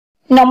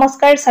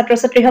নমস্কাৰ ছাত্ৰ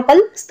ছাত্ৰীসকল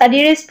ষ্টাডি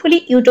ৰেষ্টফুলি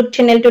ইউটিউব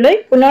চেনেলটোলৈ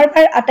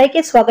পুনৰবাৰ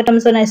আটাইকে স্বাগতম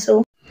জনাইছো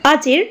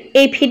আজিৰ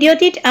এই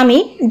ভিডিঅ'টিত আমি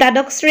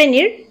দ্বাদশ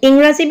শ্ৰেণীৰ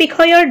ইংৰাজী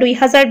বিষয়ৰ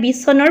 2020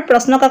 চনৰ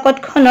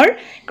প্ৰশ্নকাকতখনৰ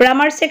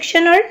গ্ৰামাৰ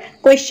সেকশনৰ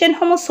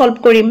কোৱেশ্চনসমূহ সলভ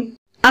কৰিম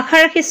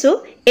আশা ৰাখিছো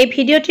এই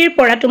ভিডিঅ'টিৰ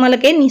পৰা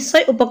তোমালোকে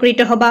নিশ্চয়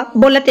উপকৃত হ'বা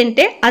বলা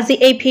তেন্তে আজি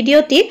এই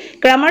ভিডিঅ'টি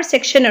গ্ৰামাৰ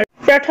সেকশনৰ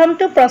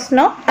প্ৰথমটো প্ৰশ্ন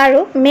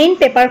আৰু মেইন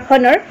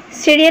পেপাৰখনৰ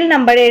সিৰিয়েল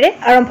নম্বৰেৰে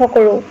আৰম্ভ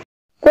কৰো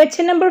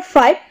question number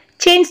 5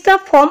 Change the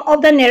form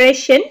of the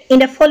narration in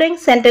the following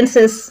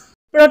sentences.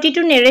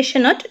 Protitu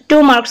narrationot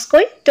 2 marks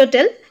koi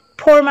total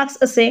 4 marks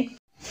ase.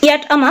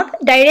 Yat amak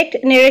direct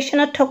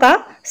narrationot thoka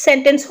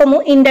sentence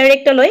homu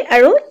indirect loi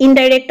aru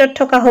indirect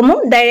thoka homu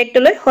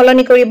direct loi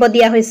holoni koribo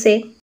dia hoise.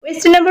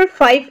 Question number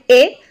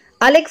 5a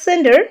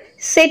Alexander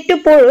said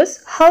to Porus,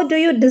 "How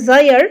do you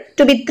desire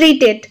to be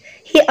treated?"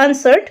 He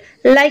answered,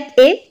 "Like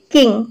a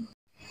king."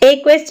 A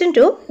question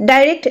to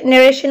direct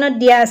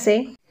narrationot dia ase.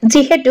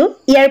 যেহেতু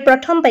ইয়াৰ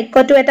প্ৰথম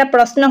বাক্যটো এটা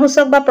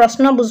প্ৰশ্নসূচক বা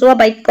প্ৰশ্ন বুজোৱা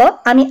বাক্য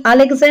আমি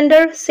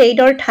আলেকজান্ডাৰ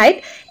সেইডৰ ঠাইত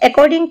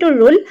according to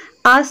rule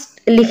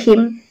asked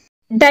লিখিম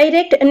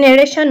ডাইৰেক্ট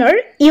নেৰেশনৰ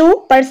ইউ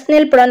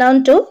পাৰ্সোনেল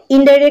প্ৰনাউনটো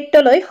ইনডাইৰেক্ট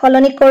লৈ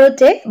হলনি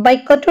কৰোতে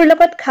বাক্যটোৰ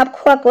লগত খাপ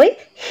খোৱাকৈ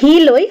হি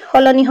লৈ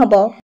হলনি হ'ব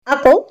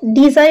আকৌ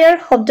ডিজায়াৰ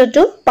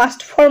শব্দটো পাষ্ট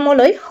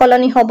ফৰ্মলৈ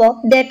হলনি হ'ব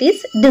that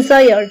is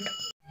desired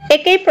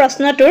একেই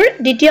প্ৰশ্নটোৰ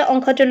দ্বিতীয়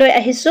অংশটোলৈ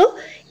আহিছো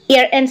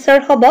Your answer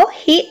hobo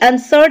he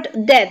answered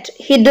that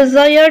he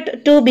desired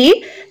to be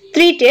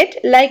treated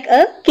like a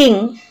king.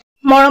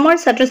 Moromor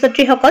satro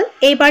satri hokol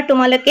eibar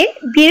tumaloke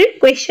bir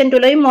question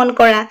tuloi mon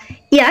kora.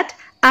 Yat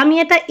ami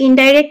eta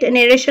indirect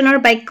narrationor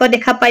baikko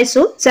dekha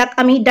paisu jak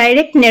ami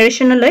direct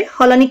narrationoloi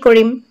holoni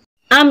korim.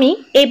 Ami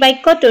ei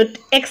baikotut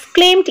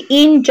exclaimed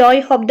in joy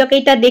hobdo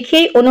keita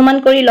dekhei onuman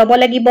kori lobo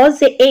lagibo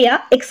je eya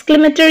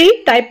exclamatory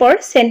type or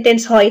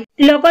sentence hoy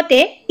logote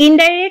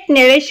indirect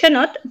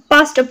narrationot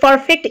past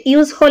perfect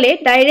use hole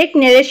direct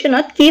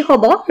narrationot ki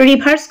hobo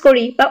reverse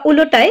kori ba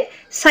ulotai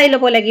sai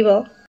lobo lagibo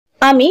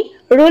ami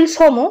rules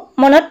homu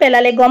monot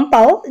pelale gom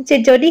pao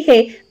je jodi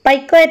he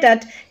baikko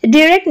etat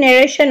direct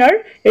narrationor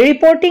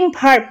reporting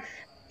verb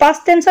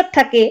past tense ot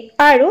thake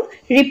aru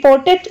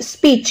reported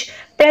speech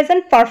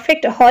present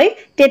perfect hoy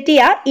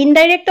tetia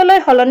indirect loi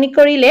holoni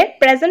korile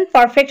present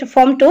perfect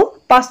form to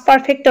past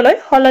perfect loi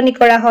holoni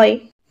kora hoy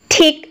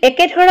ঠিক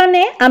একে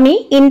ধৰণে আমি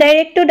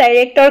indirect two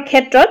director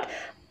ক্ষেত্ৰত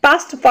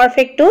past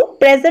perfect to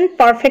present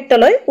perfect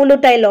লৈ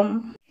উলুটাই লম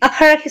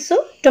আশা ৰাখিছো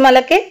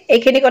তোমালোকে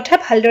এইখিনি কথা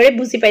ভালদৰে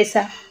বুজি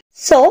পাইছা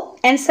so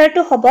answer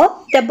to হ'ব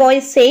the boy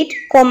said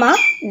comma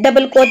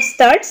double quote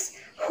starts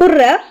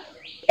hurrah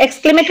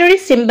exclamatory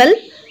symbol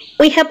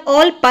we have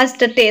all passed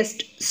the test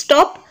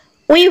stop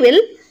we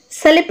will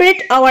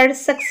celebrate our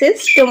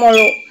success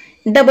tomorrow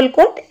double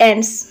quote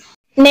ends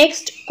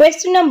next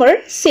question number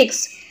 6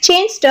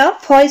 change the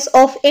voice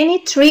of any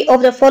three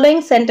of the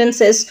following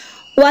sentences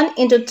 1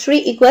 into 3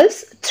 equals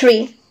 3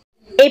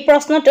 এই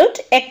প্ৰশ্নটোত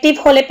active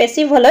হলে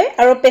passive হলয়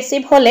আৰু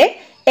passive হলে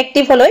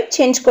active হলয়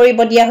change কৰিব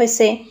দিয়া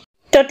হৈছে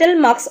total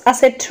marks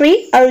আছে 3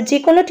 আৰু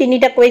যিকোনো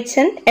তিনিটা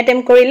question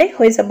attempt কৰিলে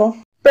হৈ যাব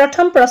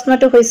প্ৰথম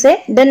প্ৰশ্নটো হৈছে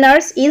the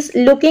nurse is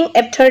looking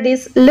after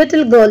this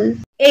little girl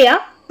এয়া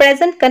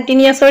present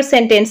continuous or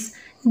sentence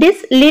this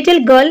little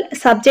girl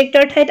subject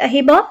or ঠাইত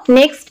আহিব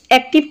next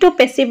active to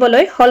passive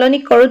লৈ হলনি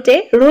কৰোতে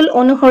rule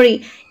অনুসৰি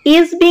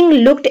is being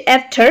looked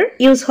after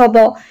use হ'ব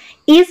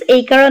is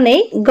এই কাৰণে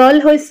girl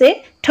হৈছে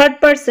third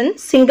person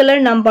singular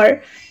number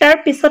তাৰ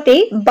পিছতে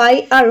by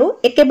আৰু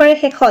একেবাৰে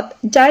শেষত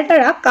যাৰ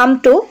দ্বাৰা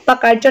কামটো বা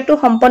কাৰ্যটো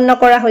সম্পন্ন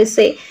কৰা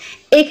হৈছে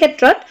এই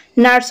ক্ষেত্ৰত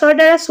নাৰ্ছৰ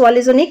দ্বাৰা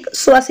ছোৱালীজনীক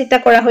চোৱাচিতা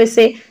কৰা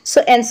হৈছে so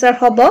answer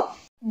হ'ব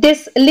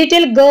this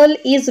little girl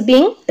is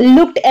being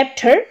looked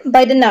after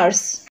by the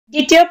nurse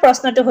দ্বিতীয়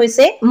প্ৰশ্নটো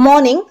হৈছে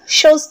morning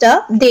shows the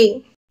day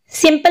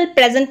simple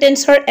present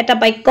tense or eta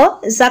বাক্য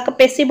যাক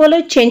passive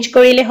লৈ চেঞ্জ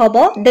কৰিলে হ'ব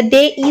the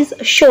day is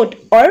showed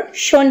or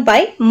shown by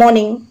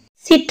morning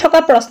চিত থকা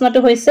প্ৰশ্নটো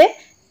হৈছে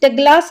the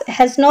glass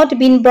has not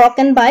been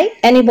broken by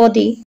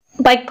anybody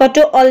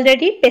বাক্যটো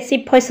already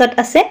passive voiceত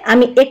আছে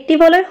আমি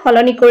active লৈ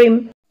হলনি কৰিম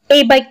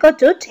এই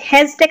বাক্যটোত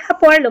has দেখা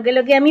পোৱাৰ লগে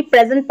লগে আমি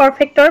present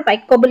perfect or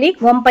বাক্য বুলি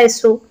গম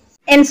পাইছো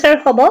answer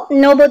হ'ব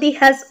nobody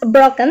has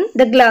broken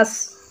the glass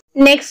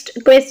next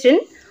question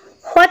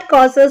what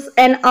causes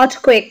an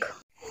earthquake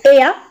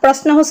এয়া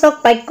প্ৰশ্নসূচক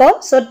বাক্য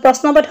য'ত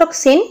প্ৰশ্নবোধক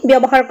চিন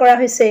ব্যৱহাৰ কৰা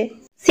হৈছে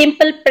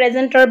সিম্পল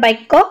প্ৰেজেন্টৰ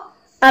বাক্য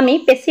আমি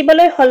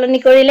পেছিবলৈ হলনি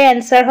কৰিলে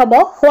আনসাৰ হ'ব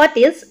what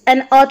is an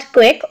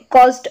earthquake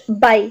caused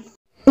by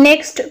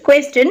next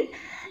question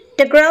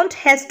the ground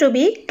has to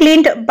be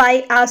cleaned by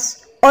us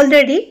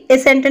already a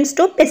sentence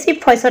to passive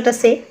voice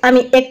আছে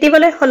আমি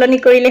activeলৈ হলনি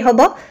কৰিলে হ'ব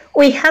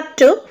we have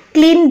to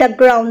clean the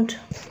ground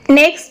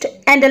next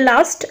and the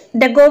last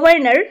the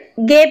governor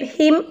gave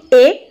him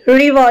a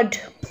reward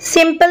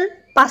simple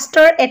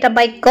pastor eta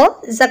বাক্য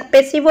যাক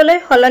পেছিবলৈ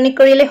হলনি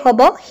কৰিলে হ'ব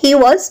he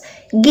was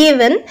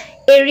given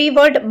a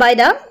reward by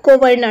the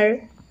governor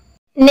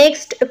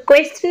next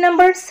question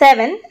number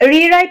 7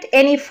 rewrite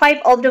any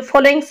 5 of the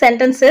following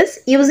sentences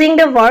using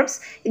the verbs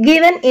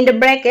given in the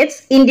brackets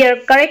in their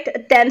correct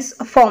tense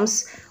forms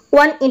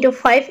 1 into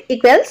 5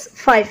 equals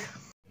 5.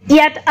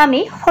 ইয়াত আমি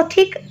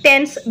সঠিক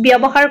tense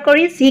ব্যৱহাৰ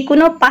কৰি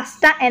যিকোনো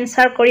 5টা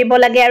answer কৰিব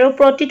লাগে আৰু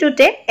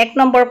প্ৰতিটোতে 1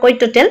 নম্বৰ কৈ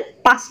টোটাল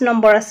 5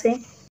 নম্বৰ আছে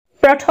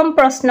প্ৰথম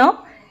প্ৰশ্ন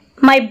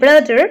my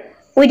brother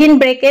within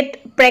bracket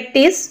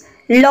practice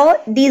law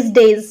these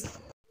days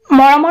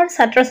মৰমৰ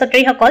ছাত্ৰ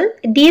ছাত্ৰীসকল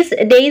these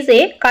days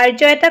এ কাৰ্য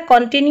এটা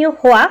কন্টিনিউ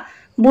হোৱা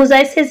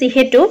বুজাইছে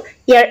যেহেতু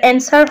ইয়াৰ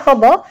এনসাৰ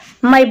হ'ব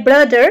my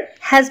brother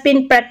has been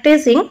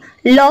practicing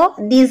law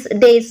these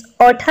days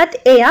অৰ্থাৎ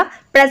এয়া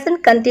present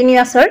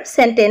continuous or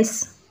sentence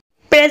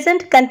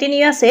present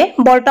continuous এ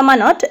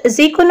বৰ্তমানত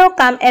যিকোনো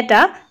কাম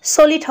এটা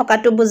চলি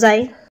থকাটো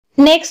বুজায়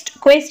next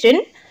question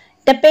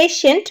the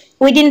patient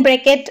within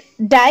bracket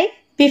die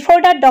before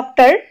the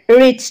doctor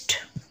reached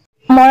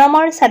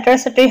মৰমৰ ছাত্ৰ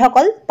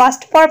ছাত্ৰীসকল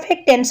past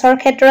perfect tenseৰ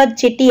ক্ষেত্ৰত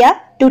যেতিয়া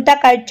দুটা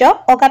কাৰ্য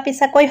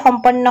অগাপিছাকৈ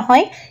সম্পন্ন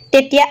হয়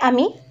তেতিয়া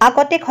আমি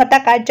আগতে ঘটা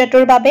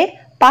কাৰ্যটোৰ বাবে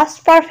past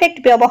perfect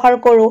ব্যৱহাৰ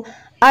কৰো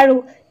আৰু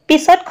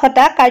পিছত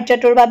ঘটা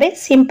কাৰ্যটোৰ বাবে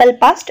simple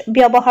past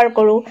ব্যৱহাৰ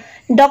কৰো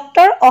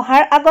ডক্টৰ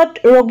অহাৰ আগত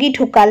ৰোগী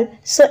ঢুকাল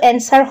সো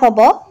এনসাৰ হ'ব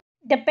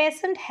the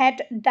patient had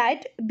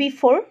died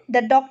before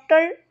the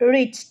doctor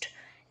reached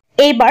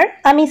এইবাৰ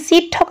আমি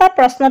সিট থকা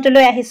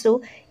প্ৰশ্নটোলৈ আহিছো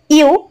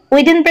you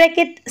within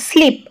bracket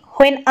sleep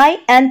when I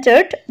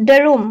entered the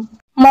room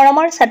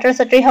মৰমৰ ছাত্ৰ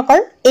ছাত্ৰীসকল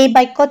এই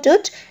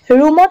বাক্যটোত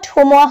ৰুমত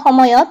সোমোৱা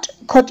সময়ত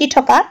ঘটি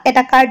থকা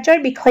এটা কাৰ্যৰ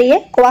বিষয়ে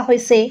কোৱা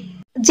হৈছে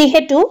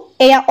যেহেতু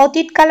এয়া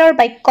অতীত কালৰ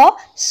বাক্য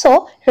so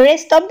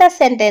rest of the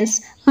sentence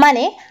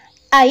মানে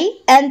I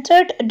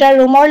entered the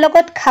roomৰ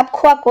লগত খাপ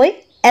খোৱাকৈ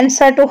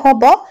এনসাৰটো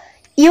হ'ব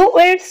you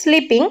were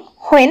sleeping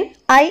when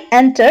I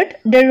entered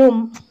the room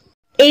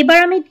এইবাৰ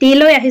আমি ডি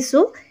লৈ আহিছো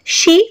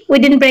she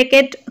within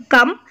bracket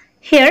come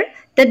here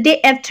the day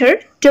after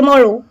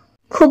tomorrow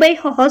খুবেই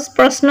সহজ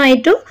প্ৰশ্ন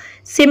এটো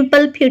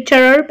simple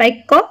futureৰ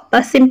বাক্য বা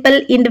simple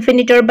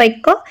indefiniteৰ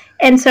বাক্য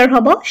answer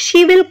হ'ব she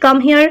will come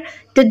here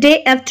the day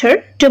after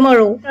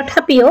tomorrow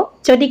তথাপিও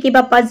যদি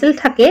কিবা পাজল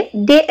থাকে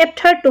day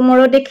after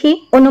tomorrow দেখি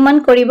অনুমান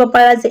কৰিব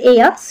পাৰা যে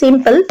এয়া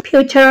simple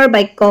futureৰ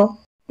বাক্য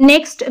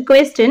next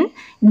question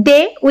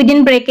they within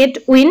bracket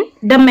win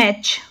the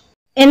match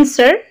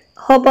answer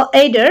হ'ব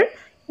either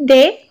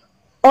they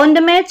on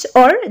the match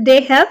or they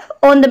have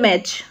on the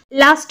match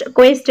last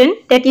question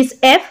that is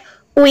F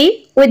we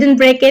within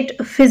bracket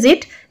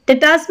visit the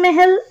Taj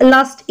Mahal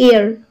last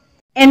year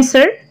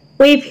answer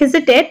we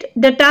visited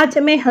the Taj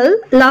Mahal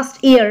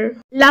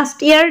last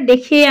year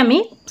দেখি আমি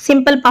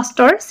simple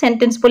pastor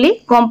sentence বুলি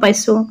গম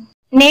পাইছো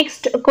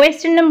next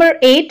question number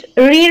 8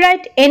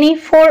 rewrite any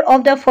four of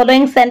the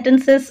following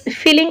sentences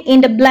filling in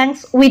the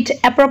blanks with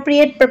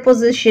appropriate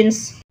prepositions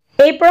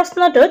এই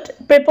প্ৰশ্নটোত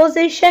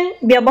preposition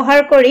ব্যৱহাৰ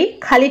কৰি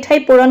খালি ঠাই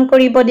পূৰণ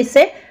কৰিব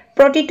দিছে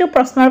প্ৰতিটো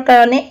প্ৰশ্নৰ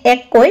কাৰণে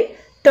এক কৈ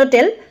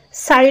টোটাল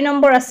 4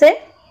 নম্বৰ আছে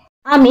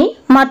আমি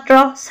মাত্ৰ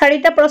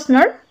 4টা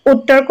প্ৰশ্নৰ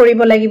উত্তৰ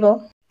কৰিব লাগিব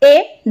A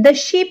the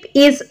ship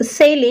is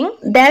sailing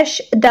dash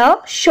the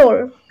shore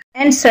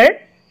answer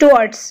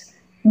towards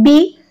B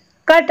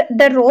cut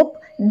the rope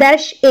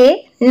dash a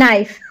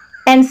knife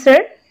answer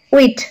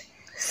with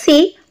C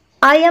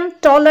I am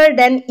taller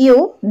than you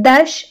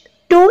dash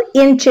 2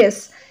 inches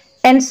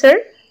answer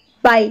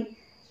by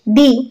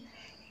D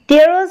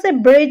there was a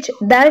bridge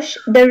dash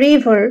the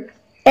river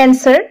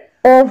answer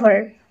over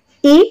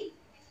E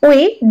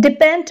we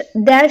depend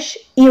dash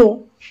you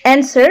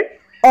answer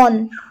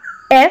on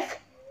F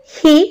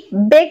he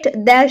begged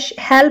dash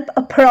help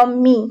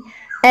from me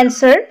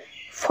answer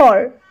for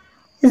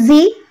Z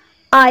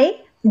I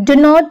do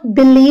not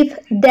believe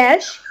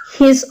dash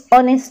his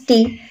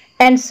honesty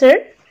answer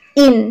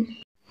in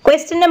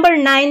question number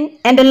 9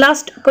 and the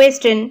last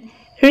question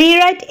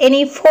rewrite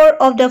any four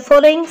of the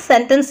following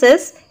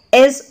sentences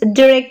as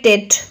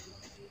directed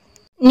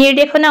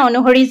নিৰ্দেশনা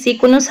অনুসৰি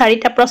যিকোনো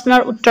 4টা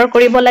প্ৰশ্নৰ উত্তৰ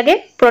কৰিব লাগে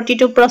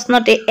প্ৰতিটো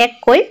প্ৰশ্নতে এক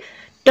কৈ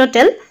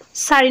টোটাল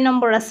 4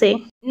 নম্বৰ আছে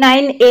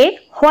 9a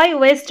why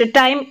waste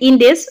time in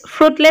this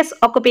fruitless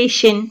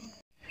occupation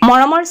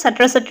মৰমৰ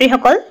ছাত্ৰ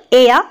ছাত্ৰীসকল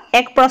এয়া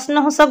এক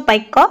প্ৰশ্নসূচক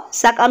বাক্য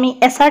যাক আমি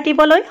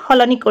এছাৰ্টিভলৈ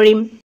সলনি কৰিম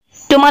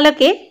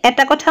তোমালোকে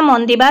এটা কথা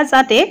মন দিবা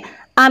যাতে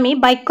আমি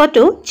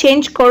বাক্যটো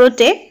চেঞ্জ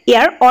কৰোতে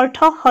ইয়াৰ অৰ্থ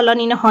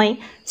সলনি নহয়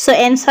সো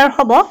এনসাৰ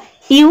হ'ব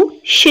you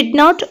should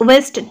not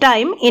waste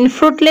time in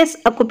fruitless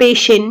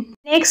occupation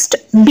next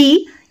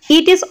B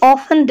it is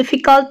often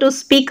difficult to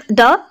speak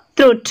the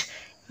truth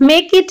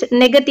make it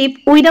negative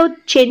without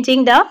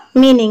changing the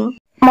meaning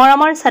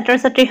মৰমৰ ছাত্ৰ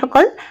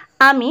ছাত্ৰীসকল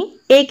আমি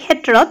এই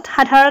ক্ষেত্ৰত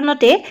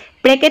সাধাৰণতে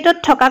ব্ৰেকেটত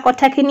থকা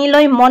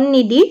কথাখিনিলৈ মন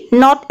নিদি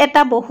নট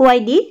এটা বহুৱাই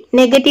দি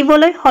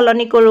নেগেটিভলৈ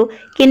সলনি কৰো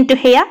কিন্তু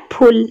হেয়া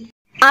ভুল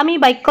আমি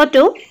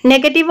বাক্যটো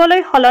নেগেটিভলৈ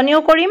সলনিও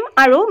কৰিম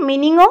আৰু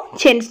মিনিংও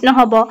চেঞ্জ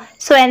নহব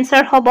সো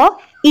এনসাৰ হ'ব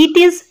it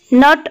is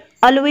not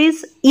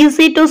always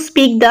easy to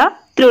speak the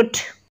truth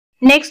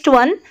next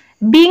one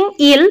being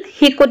ill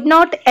he could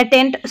not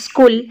attend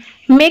school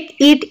make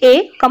it a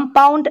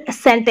compound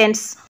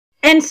sentence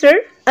answer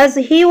as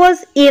he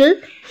was ill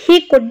he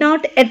could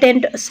not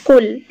attend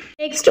school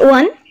next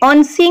one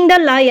on seeing the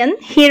lion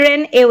he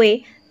ran away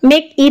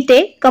make it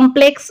a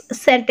complex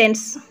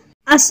sentence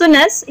as soon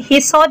as he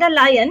saw the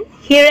lion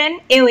he ran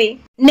away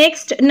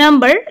Next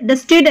number, the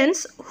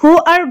students who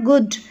are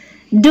good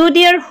do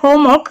their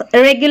homework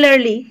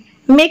regularly.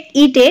 Make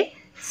it a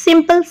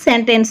simple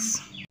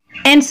sentence.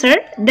 Answer,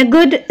 the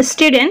good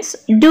students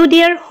do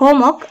their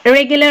homework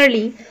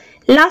regularly.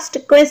 Last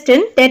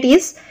question, that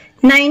is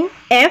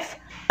 9F.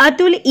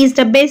 Atul is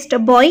the best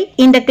boy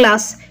in the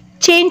class.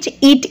 Change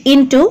it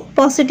into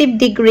positive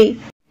degree.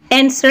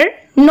 Answer,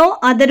 no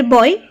other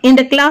boy in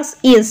the class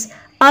is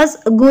as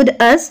good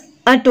as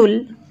Atul.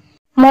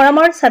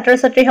 মৰমৰ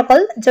ছাত্ৰ-ছাত্ৰীসকল,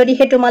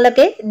 যদিহে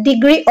তোমালোকে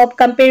degree of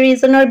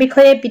কম্পেৰিজনৰ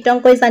বিষয়ে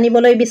বিতংকৈ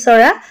জানিবলৈ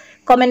বিচৰা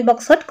comment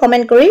বক্সত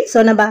comment কৰি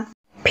জনাবা।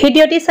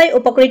 ভিডিঅ'টি চাই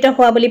উপকৃত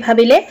হোৱা বুলি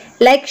ভাবিলে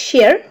লাইক,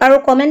 শেয়াৰ আৰু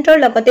কমেন্টৰ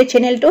লগতে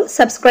চেনেলটো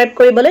সাবস্ক্ৰাইব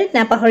কৰিবলৈ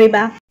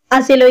নাপাহৰিবা।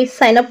 আজিলৈ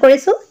সাইন আপ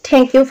কৰিছো।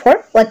 Thank U for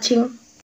watching.